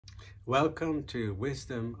Welcome to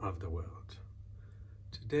Wisdom of the World.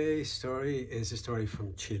 Today's story is a story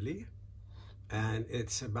from Chile, and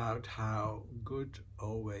it's about how good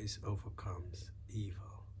always overcomes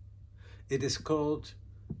evil. It is called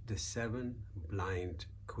The Seven Blind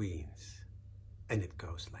Queens, and it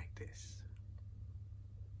goes like this.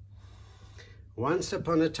 Once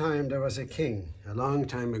upon a time there was a king, a long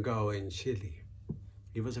time ago in Chile.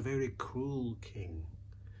 He was a very cruel king,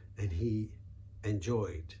 and he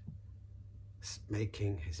enjoyed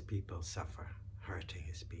making his people suffer, hurting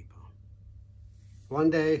his people.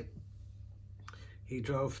 One day, he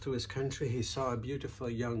drove to his country. He saw a beautiful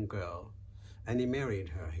young girl, and he married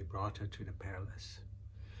her. He brought her to the palace.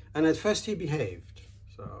 And at first he behaved,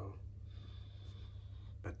 but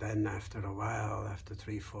then after a while, after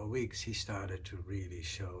 3-4 weeks, he started to really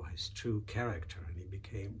show his true character, and he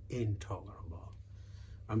became intolerable.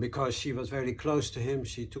 And because she was very close to him,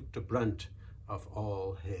 she took the brunt of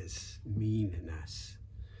all his meanness.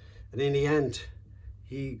 And in the end,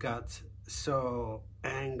 he got so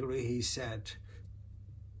angry, he said,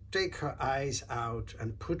 "Take her eyes out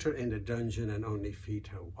and put her in the dungeon and only feed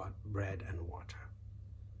her bread and water."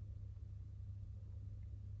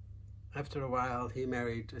 After a while, he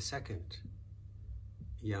married a second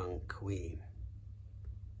young queen.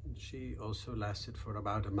 She also lasted for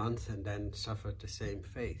about a month and then suffered the same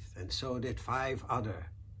fate. And so did 5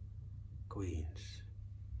 other queens.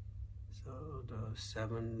 So those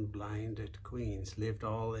 7 blinded queens lived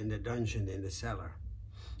all in the dungeon in the cellar.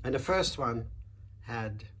 And the first one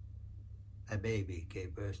had a baby,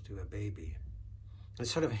 gave birth to a baby, and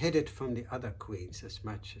sort of hid it from the other queens as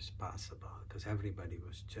much as possible because everybody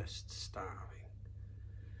was just starving.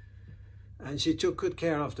 And she took good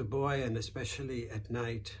care of the boy, and especially at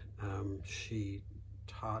night, she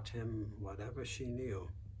taught him whatever she knew.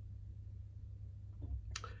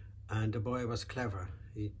 And the boy was clever.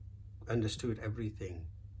 He understood everything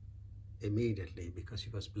immediately because he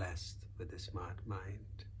was blessed with a smart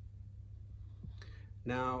mind.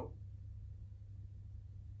 Now,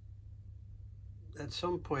 at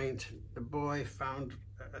some point, the boy found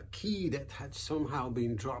a key that had somehow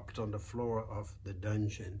been dropped on the floor of the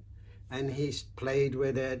dungeon. And he played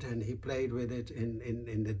with it, and he played with it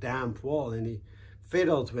in the damp wall, and he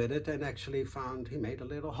fiddled with it and actually he made a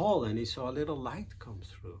little hole, and he saw a little light come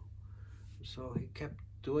through. So he kept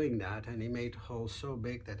doing that, and he made the hole so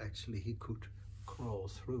big that actually he could crawl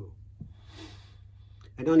through.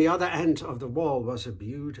 And on the other end of the wall was a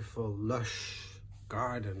beautiful, lush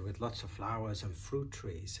garden with lots of flowers and fruit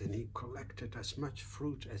trees, and he collected as much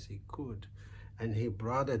fruit as he could, and he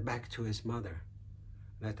brought it back to his mother.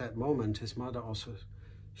 And at that moment, his mother also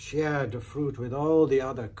shared the fruit with all the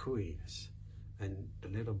other queens, and the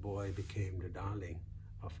little boy became the darling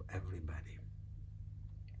of everybody.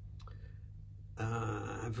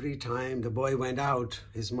 Every time the boy went out,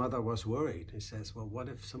 his mother was worried. He says, "Well, what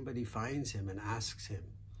if somebody finds him and asks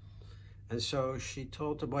him?" And so she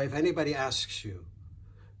told the boy, "If anybody asks you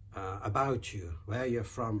about you, where you're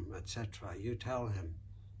from, etc., you tell him,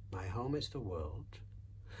 my home is the world,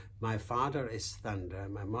 my father is thunder,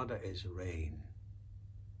 my mother is rain.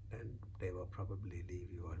 Then they will probably leave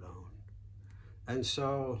you alone." And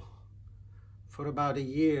so for about a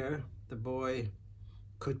year, the boy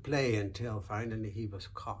could play until finally he was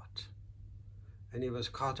caught. And he was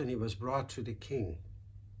caught and he was brought to the king.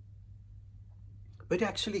 But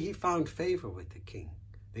actually he found favor with the king.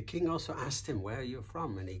 The king also asked him, "Where are you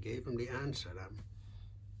from?" And he gave him the answer, "I'm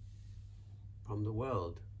from the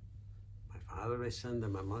world. My father is thunder,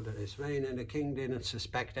 my mother is rain." And the king didn't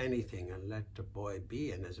suspect anything and let the boy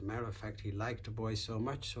be. And as a matter of fact, he liked the boy so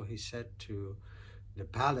much, so he said to the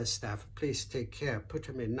palace staff, "Please take care, put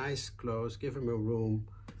him in nice clothes, give him a room,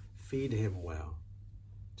 feed him well."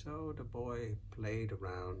 So the boy played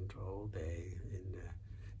around all day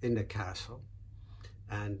in the castle,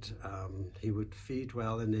 and he would feed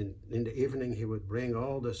well, and in the evening he would bring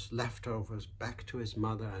all those leftovers back to his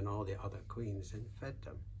mother and all the other queens and fed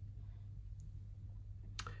them.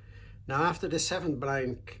 Now, after the 7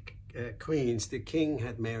 blind queens, the king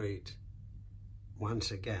had married once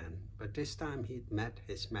again, but this time he'd met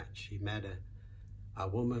his match. He met a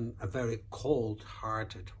woman, a very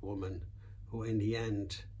cold-hearted woman, who in the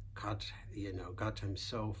end got him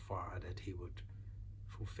so far that he would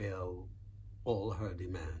fulfill all her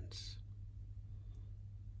demands.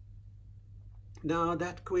 Now,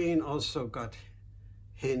 that queen also got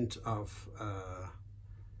hint of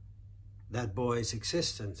that boy's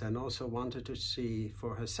existence, and also wanted to see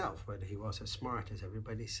for herself whether he was as smart as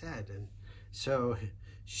everybody said. And so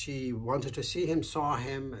she wanted to see him, saw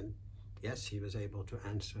him, and yes, he was able to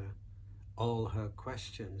answer all her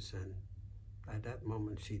questions, and At that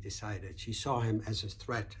moment, she decided, she saw him as a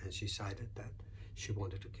threat, and she decided that she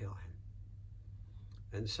wanted to kill him.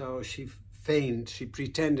 And so she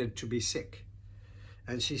pretended to be sick.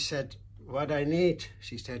 And she said, what I need,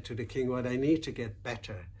 she said to the king, what I need to get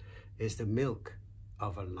better is the milk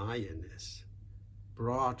of a lioness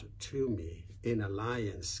brought to me in a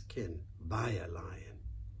lion's skin by a lion.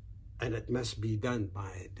 And it must be done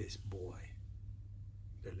by this boy,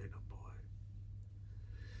 the little boy.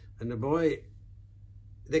 And the boy,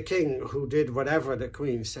 the king, who did whatever the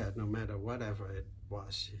queen said, no matter whatever it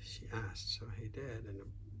was, she asked, so he did. And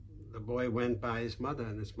the boy went by his mother,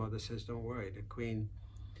 and his mother says, don't worry, the queen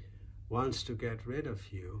wants to get rid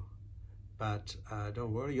of you, but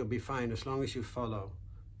don't worry, you'll be fine as long as you follow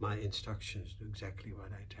my instructions, do exactly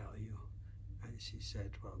what I tell you. And she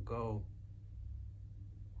said, well,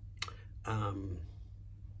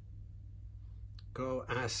 go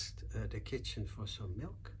ask the kitchen for some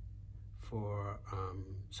milk, for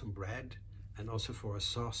some bread, and also for a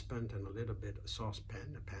saucepan and a little bit of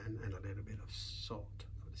saucepan, a pan, and a little bit of salt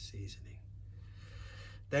for the seasoning.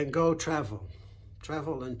 Then go travel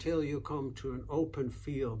until you come to an open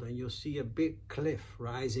field, and you'll see a big cliff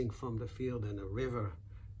rising from the field and a river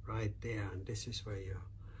right there. And this is where you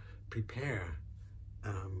prepare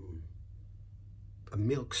a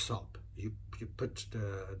milk sop. You put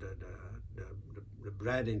the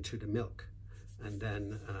bread into the milk, and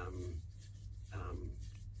then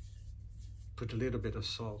put a little bit of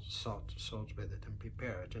salt with it and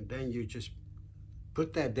prepare it. And then you just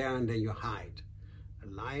put that there, and then you hide. A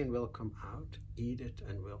lion will come out, eat it,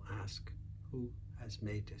 and will ask who has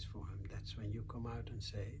made this for him. That's when you come out and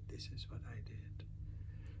say, this is what I did.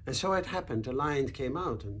 And so it happened. The lion came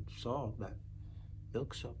out and saw that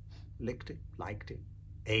milk sop, licked it, liked it,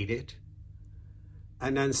 ate it,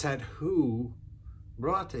 and then said, who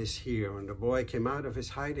brought this here? And the boy came out of his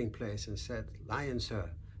hiding place and said, lion, sir,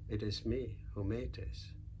 it is me who made this.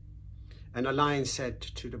 And the lion said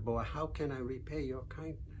to the boy, how can I repay your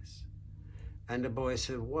kindness? And the boy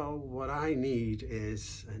said, well, what I need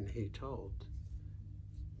is, and he told,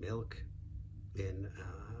 milk in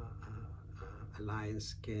a lion's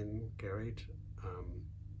skin carried,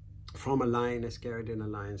 from a lion is carried in a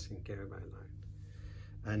lion's skin carried by a lion.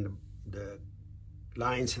 And the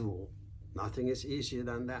lion said, well, nothing is easier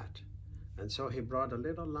than that. And so he brought a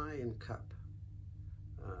little lion cub,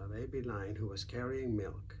 a baby lion who was carrying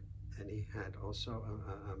milk, and he had also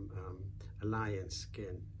a lion's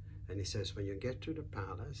skin. And he says, when you get to the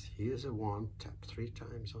palace, here's a wand, tap 3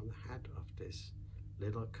 times on the head of this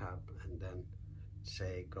little cub, and then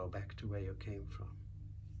say, go back to where you came from.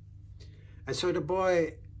 And so the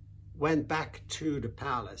boy went back to the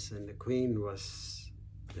palace, and the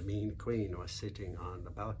mean queen was sitting on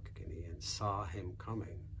the balcony and saw him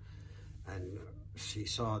coming. And she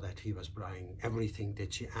saw that he was buying everything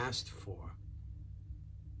that she asked for.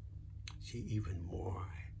 She even more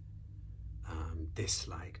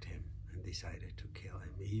disliked him and decided to kill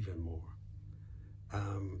him even more.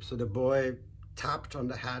 So the boy tapped on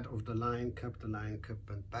the head of the lion cub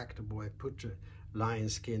went back. The boy put the lion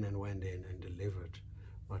skin and went in and delivered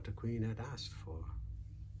what the queen had asked for.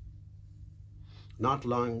 Not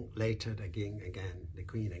long later, the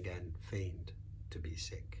queen again feigned to be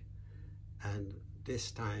sick. And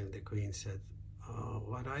this time the queen said, oh,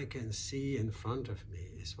 what I can see in front of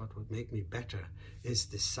me is what would make me better, is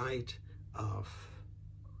the sight of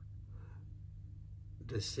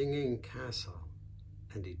the singing castle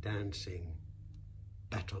and the dancing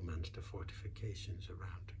battlements, the fortifications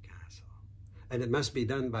around the castle. And it must be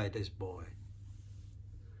done by this boy.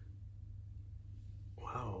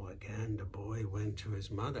 Wow, again the boy went to his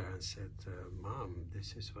mother and said, Mom,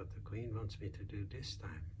 this is what the queen wants me to do this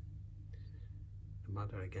time. The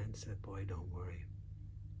mother again said, boy, don't worry.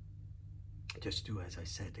 Just do as I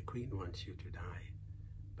said. The queen wants you to die,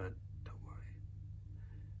 but don't worry.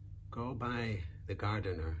 Go by the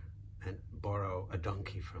gardener and borrow a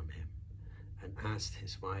donkey from him, and ask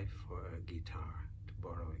his wife for a guitar, to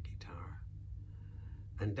borrow a guitar.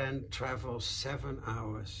 And then travel 7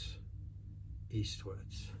 hours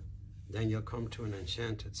eastwards. Then you'll come to an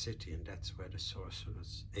enchanted city, and that's where a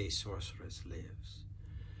sorceress lives.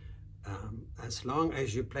 As long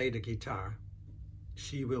as you play the guitar,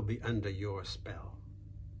 she will be under your spell.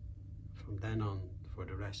 From then on, for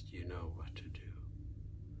the rest, you know what to do.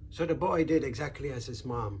 So the boy did exactly as his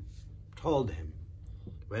mom told him.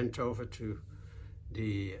 Went over to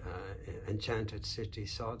the enchanted city,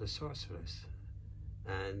 saw the sorceress,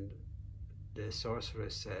 and the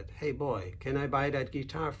sorceress said, hey boy, can I buy that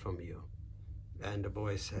guitar from you? And the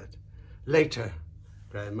boy said, later,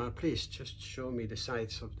 Grandma, please just show me the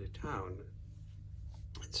sights of the town.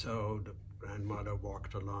 And so the grandmother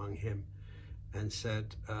walked along him and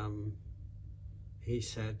said, he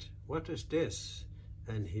said, "What is this?"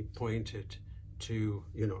 And he pointed to,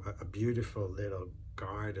 you know, a beautiful little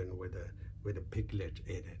garden with a piglet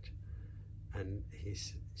in it. And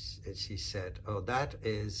she said, "Oh, that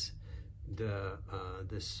is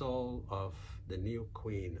the soul of the new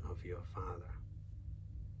queen of your father."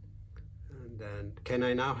 And then, "Can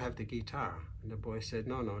I now have the guitar?" And the boy said,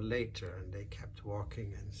 "No, no, later." And they kept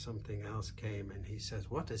walking, and something else came, and he says,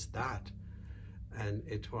 "What is that?" And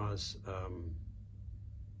it was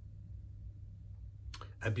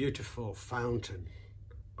a beautiful fountain,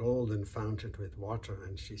 golden fountain with water.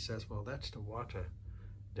 And she says, "Well, that's the water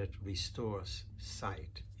that restores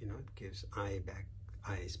sight. You know, it gives eyes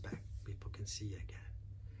back. People can see again.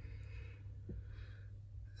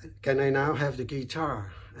 Can I now have the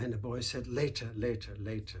guitar?" And the boy said, "Later, later,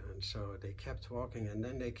 later." And so they kept walking, and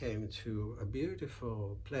then they came to a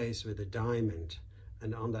beautiful place with a diamond.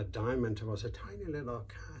 And on that diamond there was a tiny little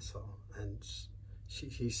castle. And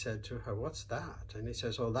he said to her, "What's that?" And he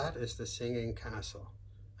says, "Oh, that is the singing castle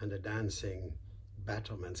and the dancing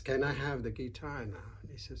battlements. Can I have the guitar now?" And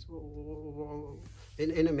he says, "Whoa,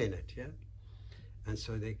 in a minute, yeah." And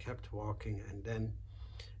so they kept walking, and then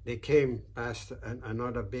they came past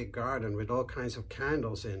another big garden with all kinds of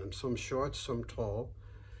candles in them, some short, some tall.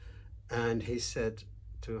 And he said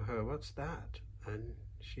to her, "What's that?" And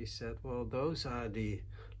she said, "Well, those are the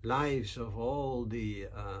lives of all the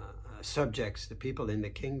subjects, the people in the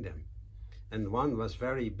kingdom." And one was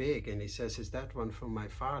very big, and he says, "Is that one from my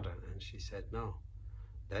father?" And she said, "No,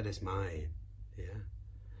 that is mine." Yeah.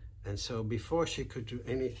 And so before she could do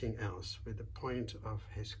anything else, with the point of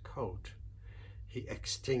his coat, he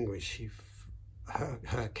extinguished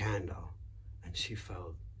her candle, and she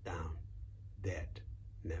fell down, dead,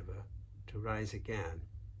 never to rise again.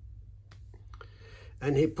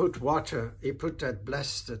 And he put that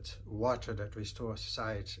blessed water that restores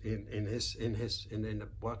sight in the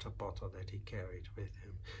water bottle that he carried with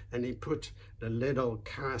him. And he put the little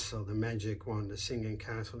castle, the magic one, the singing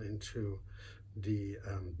castle, into the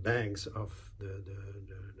bags of the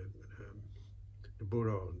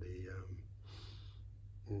burro,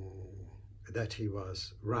 that he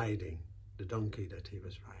was riding, the donkey that he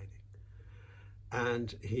was riding.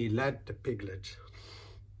 And he led the piglet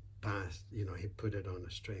past, you know, he put it on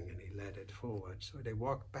a string and he led it forward. So they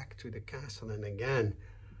walked back to the castle, and again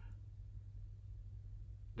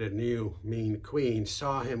the new mean queen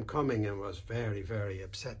saw him coming and was very, very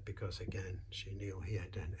upset, because again she knew he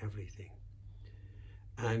had done everything.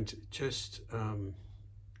 And just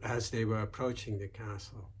as they were approaching the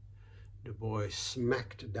castle, the boy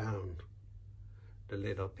smacked down the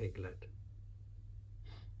little piglet.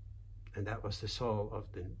 And that was the soul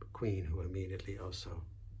of the queen, who immediately also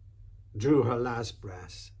drew her last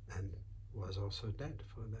breath and was also dead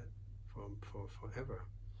for forever.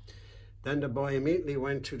 Then the boy immediately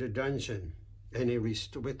went to the dungeon, and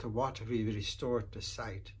with the water he restored the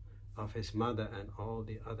sight of his mother and all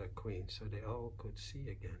the other queens, so they all could see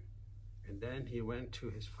again. And then he went to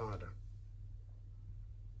his father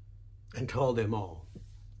and told them all.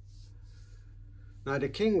 Now the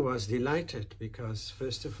king was delighted, because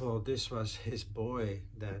first of all, this was his boy,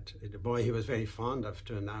 the boy he was very fond of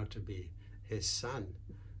turned out to be his son,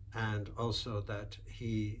 and also that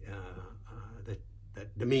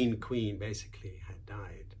that the mean queen basically had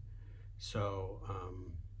died. So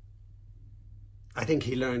I think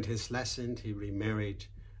he learned his lesson. He remarried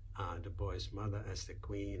the boy's mother as the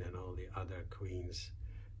queen, and all the other queens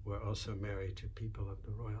were also married to people of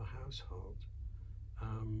the royal household.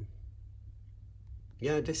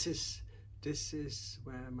 Yeah, this is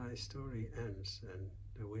where my story ends, and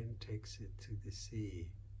the wind takes it to the sea.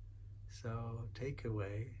 So take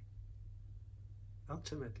away,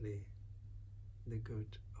 ultimately, the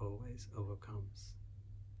good always overcomes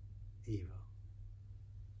evil.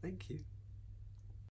 Thank you.